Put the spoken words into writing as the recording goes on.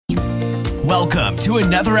Welcome to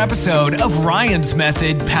another episode of Ryan's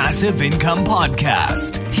Method Passive Income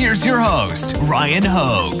Podcast. Here's your host, Ryan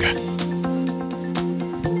Hogue.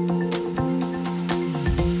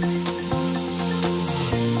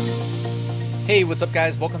 Hey, what's up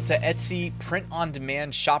guys? Welcome to Etsy Print on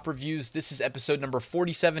Demand Shop Reviews. This is episode number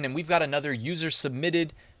 47 and we've got another user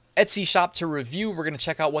submitted Etsy shop to review. We're going to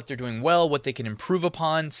check out what they're doing well, what they can improve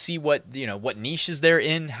upon, see what niches they're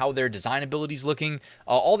in, how their design ability is looking,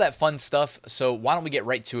 all that fun stuff. So why don't we get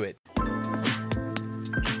right to it?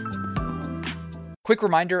 Quick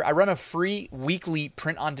reminder, I run a free weekly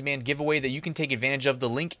print on demand giveaway that you can take advantage of. The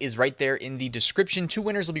link is right there in the description. 2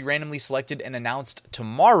 winners will be randomly selected and announced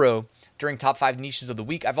tomorrow during Top 5 Niches of the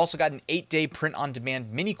Week. I've also got an 8-day print on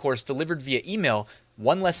demand mini course delivered via email,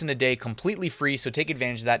 1 lesson a day, completely free. So take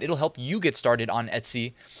advantage of that. It'll help you get started on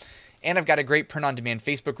Etsy. And I've got a great print on demand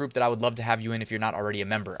Facebook group that I would love to have you in if you're not already a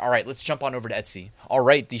member. All right, let's jump on over to Etsy. All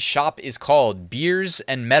right, the shop is called Beers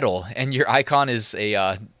and Metal, and your icon is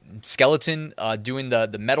a skeleton doing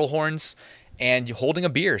the metal horns and holding a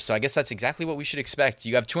beer. So I guess that's exactly what we should expect.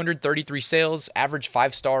 You have 233 sales, average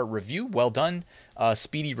 5-star review, well done.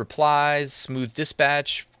 Speedy replies, smooth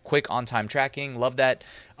dispatch, quick on-time tracking. Love that.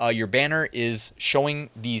 Your banner is showing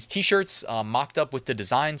these t-shirts mocked up with the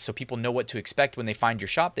design so people know what to expect when they find your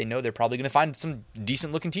shop. They know they're probably going to find some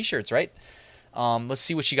decent looking t-shirts, right? Let's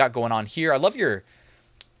see what you got going on here. I love your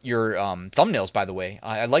thumbnails, by the way.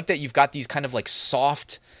 I like that you've got these kind of like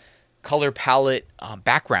soft color palette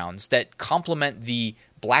backgrounds that complement the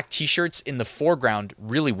black t-shirts in the foreground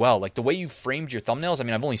really well. Like the way you framed your thumbnails. I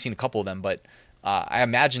mean, I've only seen a couple of them, but I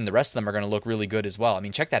imagine the rest of them are going to look really good as well. I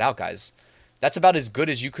mean, check that out, guys. That's about as good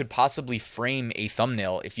as you could possibly frame a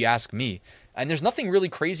thumbnail, if you ask me. And there's nothing really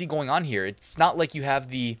crazy going on here. It's not like you have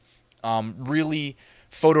the really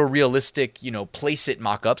photorealistic, place-it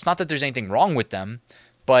mock-ups. Not that there's anything wrong with them,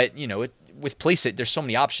 but, with place-it, there's so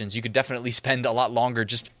many options. You could definitely spend a lot longer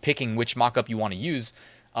just picking which mock-up you want to use.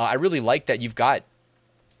 I really like that you've got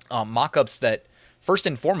mock-ups that, first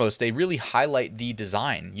and foremost, they really highlight the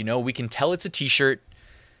design. We can tell it's a t-shirt.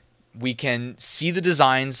 We can see the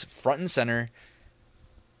designs front and center,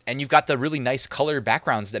 and you've got the really nice color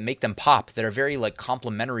backgrounds that make them pop, that are very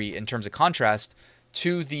complementary in terms of contrast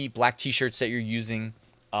to the black t-shirts that you're using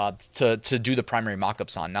to do the primary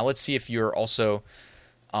mock-ups on. Now let's see if you're also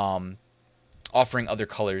offering other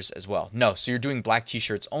colors as well. No, so you're doing black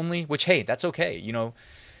t-shirts only, which, hey, that's okay.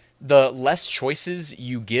 The less choices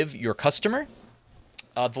you give your customer,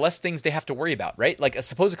 the less things they have to worry about, right? Like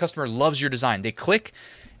suppose a customer loves your design. They click,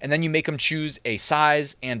 and then you make them choose a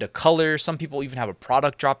size and a color. Some people even have a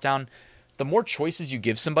product drop down. The more choices you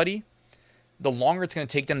give somebody, the longer it's going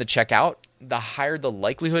to take them to check out, the higher the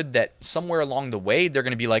likelihood that somewhere along the way, they're going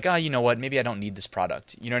to be like, you know what, maybe I don't need this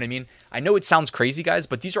product. You know what I mean? I know it sounds crazy, guys,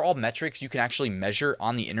 but these are all metrics you can actually measure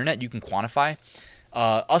on the internet. You can quantify.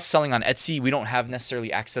 Us selling on Etsy, we don't have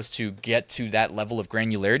necessarily access to get to that level of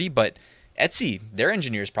granularity, but Etsy, their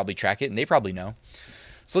engineers probably track it and they probably know.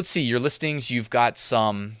 So let's see, your listings, you've got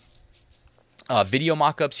some video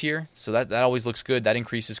mockups here. So that always looks good. That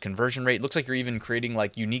increases conversion rate. Looks like you're even creating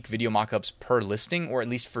unique video mockups per listing, or at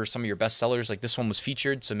least for some of your best sellers. Like this one was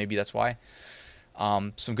featured, so maybe that's why.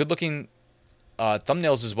 Some good looking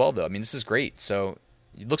thumbnails as well, though. I mean, this is great. So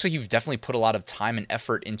it looks like you've definitely put a lot of time and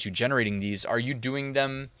effort into generating these. Are you doing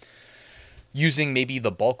them using maybe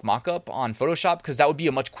the bulk mockup on Photoshop? Because that would be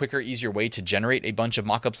a much quicker, easier way to generate a bunch of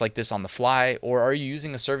mockups like this on the fly. Or are you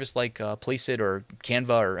using a service like Placeit or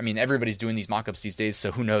Canva? Everybody's doing these mockups these days,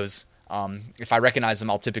 so who knows? If I recognize them,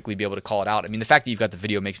 I'll typically be able to call it out. I mean, the fact that you've got the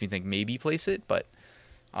video makes me think maybe Placeit, but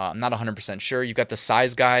I'm not 100% sure. You've got the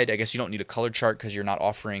size guide. I guess you don't need a color chart because you're not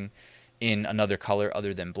offering in another color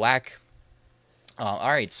other than black.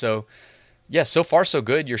 All right, so yeah, so far so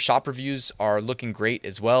good. Your shop reviews are looking great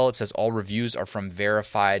as well. It says all reviews are from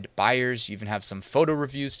verified buyers. You even have some photo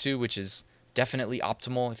reviews too, which is definitely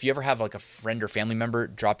optimal. If you ever have a friend or family member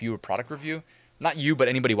drop you a product review, not you, but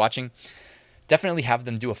anybody watching, definitely have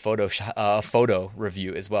them do a photo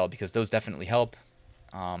review as well, because those definitely help.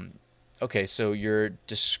 Okay, so your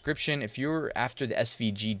description, if you're after the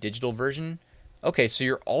SVG digital version, okay, so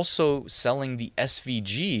you're also selling the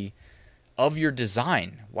SVG of your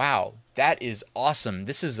design. Wow, that is awesome.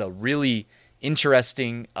 This is a really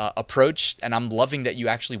interesting approach, and I'm loving that you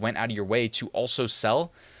actually went out of your way to also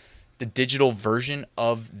sell the digital version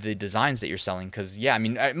of the designs that you're selling. Because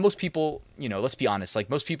most people, let's be honest,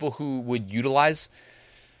 most people who would utilize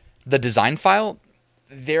the design file,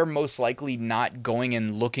 they're most likely not going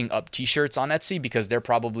and looking up t-shirts on Etsy because they're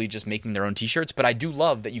probably just making their own t-shirts. But I do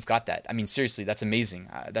love that you've got that. I mean, seriously, that's amazing.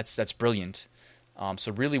 That's brilliant.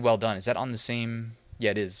 So really well done. Is that on the same?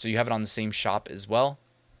 Yeah, it is. So you have it on the same shop as well.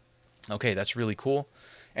 Okay, that's really cool.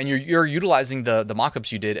 And you're utilizing the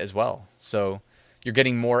mockups you did as well. So you're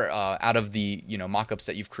getting more out of the mockups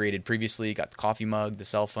that you've created previously. You got the coffee mug, the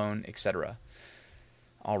cell phone, etc.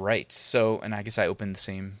 All right. So, and I guess I opened the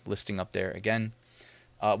same listing up there again.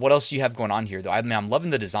 What else do you have going on here, though? I mean, I'm loving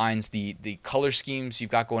the designs, the color schemes you've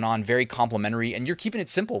got going on, very complimentary, and you're keeping it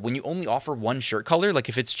simple. When you only offer one shirt color, like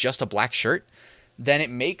if it's just a black shirt, then it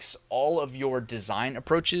makes all of your design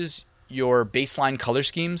approaches, your baseline color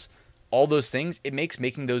schemes, all those things, it makes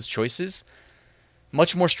making those choices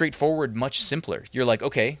much more straightforward, much simpler. You're like,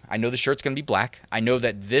 okay, I know the shirt's going to be black. I know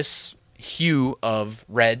that this hue of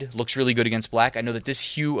red looks really good against black. I know that this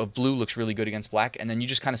hue of blue looks really good against black. And then you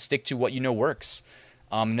just kind of stick to what you know works.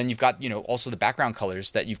 And then you've got, also the background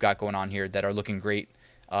colors that you've got going on here that are looking great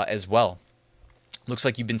as well. Looks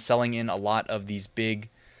like you've been selling in a lot of these big,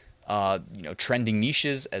 trending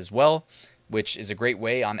niches as well, which is a great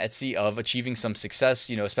way on Etsy of achieving some success,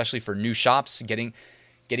 especially for new shops, getting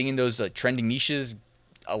in those trending niches,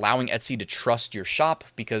 allowing Etsy to trust your shop,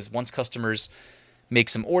 because once customers make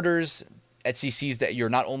some orders, Etsy sees that you're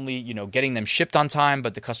not only, getting them shipped on time,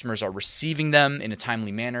 but the customers are receiving them in a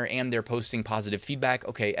timely manner and they're posting positive feedback.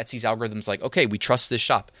 Okay, Etsy's algorithm's like, okay, we trust this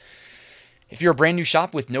shop. If you're a brand new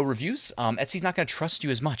shop with no reviews, Etsy's not going to trust you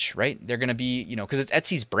as much, right? They're going to be, because it's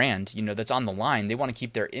Etsy's brand, that's on the line. They want to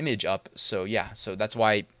keep their image up. So yeah, so that's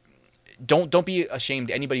why don't be ashamed.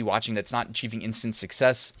 Anybody watching that's not achieving instant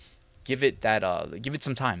success, give it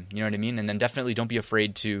some time. You know what I mean? And then definitely don't be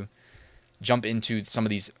afraid to jump into some of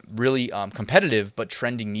these really competitive but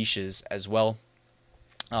trending niches as well.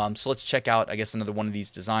 So let's check out, I guess, another one of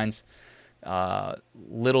these designs.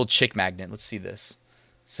 Little chick magnet. Let's see this.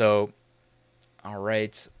 So, all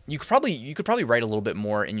right. You could probably write a little bit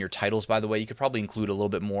more in your titles, by the way. You could probably include a little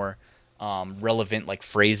bit more relevant like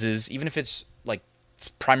phrases, even if it's like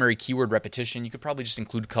primary keyword repetition. You could probably just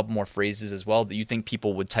include a couple more phrases as well that you think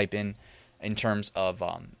people would type in terms of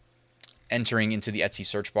entering into the Etsy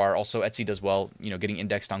search bar. Also, Etsy does well, getting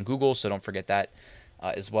indexed on Google, so don't forget that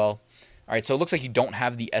as well. All right, so it looks like you don't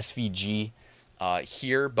have the SVG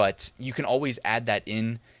here, but you can always add that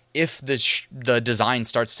in if the design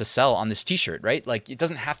starts to sell on this t-shirt, right? Like, it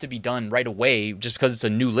doesn't have to be done right away just because it's a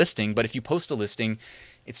new listing, but if you post a listing,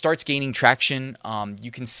 it starts gaining traction.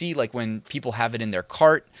 You can see, like, when people have it in their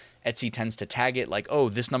cart, Etsy tends to tag it like, oh,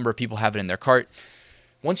 this number of people have it in their cart.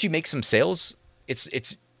 Once you make some sales,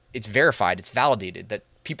 it's verified, it's validated that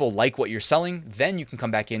people like what you're selling. Then you can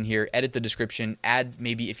come back in here, edit the description, add,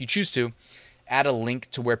 maybe if you choose to, add a link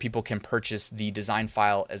to where people can purchase the design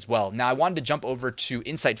file as well. Now, I wanted to jump over to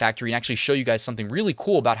Insight Factory and actually show you guys something really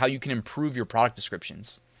cool about how you can improve your product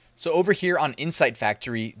descriptions. So over here on Insight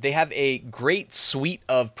Factory, they have a great suite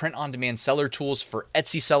of print-on-demand seller tools for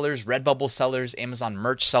Etsy sellers, Redbubble sellers, Amazon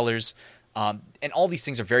merch sellers, and all these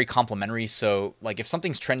things are very complementary. So like if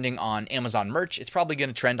something's trending on Amazon merch, it's probably going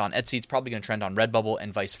to trend on Etsy. It's probably going to trend on Redbubble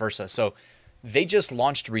and vice versa. So they just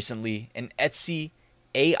launched recently an Etsy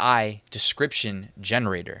AI description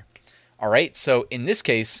generator. All right. So in this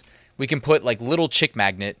case, we can put like little chick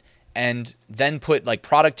magnet and then put like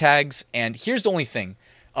product tags. And here's the only thing.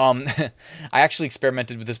 I actually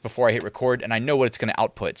experimented with this before I hit record, and I know what it's going to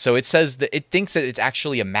output. So it says that it thinks that it's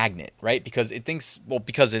actually a magnet, right? Because it's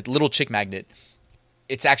little chick magnet,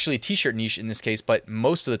 it's actually a t-shirt niche in this case, but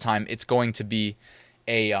most of the time it's going to be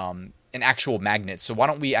an actual magnet. So why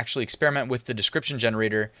don't we actually experiment with the description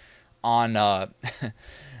generator on, I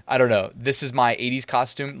don't know, this is my 80s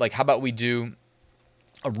costume. Like, how about we do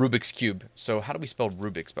a Rubik's Cube? So how do we spell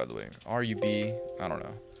Rubik's, by the way? R-U-B, I don't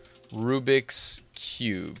know. Rubik's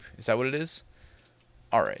Cube. Is that what it is?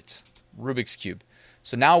 All right. Rubik's Cube.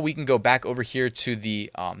 So now we can go back over here to the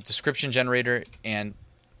description generator, and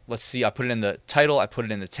let's see. I put it in the title. I put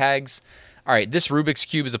it in the tags. All right. This Rubik's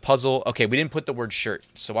Cube is a puzzle. Okay. We didn't put the word shirt.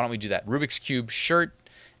 So why don't we do that? Rubik's Cube shirt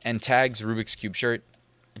and tags Rubik's Cube shirt.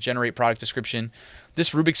 Generate product description.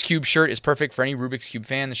 This Rubik's Cube shirt is perfect for any Rubik's Cube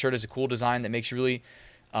fan. The shirt has a cool design that makes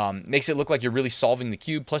it look like you're really solving the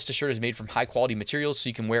cube. Plus, the shirt is made from high quality materials, so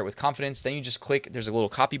you can wear it with confidence. Then you just click, there's a little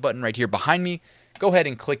copy button right here behind me. Go ahead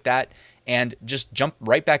and click that and just jump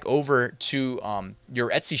right back over to your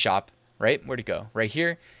Etsy shop, right? Where'd it go? Right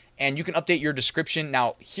here. And you can update your description.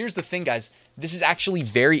 Now, here's the thing, guys. This is actually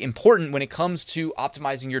very important when it comes to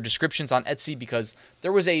optimizing your descriptions on Etsy, because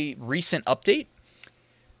there was a recent update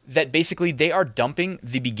that basically they are dumping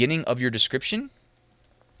the beginning of your description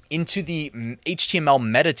into the HTML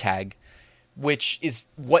meta tag, which is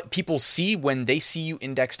what people see when they see you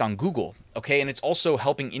indexed on Google, okay? And it's also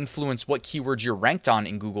helping influence what keywords you're ranked on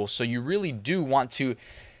in Google. So you really do want to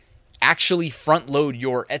actually front load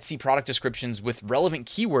your Etsy product descriptions with relevant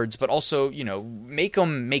keywords, but also, make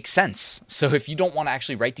them make sense. So if you don't want to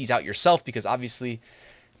actually write these out yourself, because obviously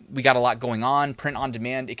we got a lot going on, print on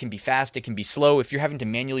demand, it can be fast, it can be slow. If you're having to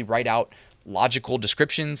manually write out logical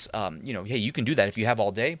descriptions, hey, you can do that if you have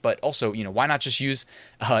all day, but also, why not just use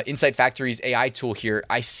Insight Factory's AI tool here?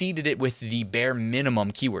 I seeded it with the bare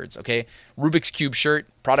minimum keywords, okay? Rubik's Cube shirt,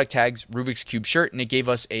 product tags, Rubik's Cube shirt, and it gave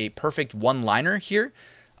us a perfect one-liner here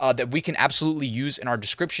that we can absolutely use in our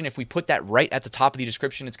description. If we put that right at the top of the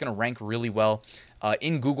description, it's going to rank really well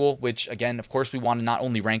in Google, which again, of course, we want to not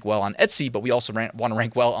only rank well on Etsy, but we also want to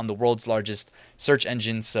rank well on the world's largest search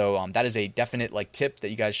engine. So that is a definite tip that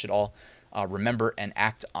you guys should all remember and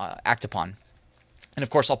act upon. And of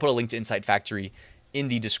course, I'll put a link to Insight Factory in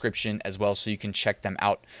the description as well, so you can check them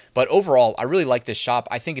out. But overall, I really like this shop.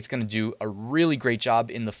 I think it's going to do a really great job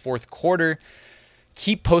in the fourth quarter.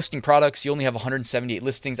 Keep posting products. You only have 178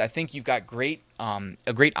 listings. I think you've got a great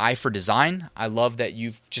eye for design. I love that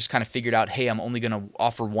you've just kind of figured out, hey, I'm only going to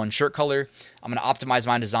offer one shirt color. I'm going to optimize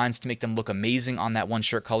my designs to make them look amazing on that one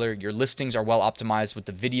shirt color. Your listings are well optimized with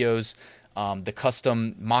the videos, the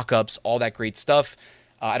custom mock-ups, all that great stuff.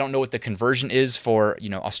 I don't know what the conversion is for,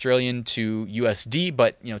 Australian to USD,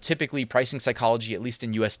 but, typically pricing psychology, at least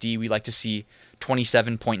in USD, we like to see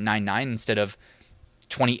 27.99 instead of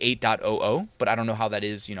 28.00, but I don't know how that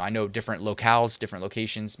is. I know different locales, different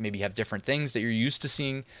locations maybe have different things that you're used to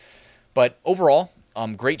seeing, but overall,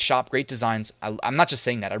 great shop, great designs. I'm not just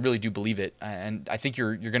saying that, I really do believe it, and I think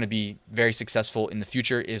you're going to be very successful in the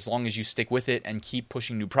future as long as you stick with it and keep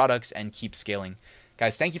pushing new products and keep scaling.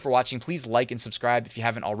 Guys, thank you for watching. Please like and subscribe if you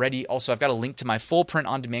haven't already. Also, I've got a link to my full print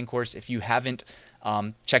on demand course. If you haven't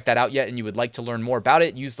checked that out yet and you would like to learn more about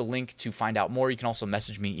it, use the link to find out more. You can also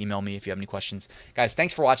message me, email me if you have any questions. Guys,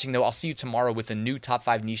 thanks for watching though. I'll see you tomorrow with a new top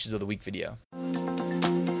 5 niches of the week video.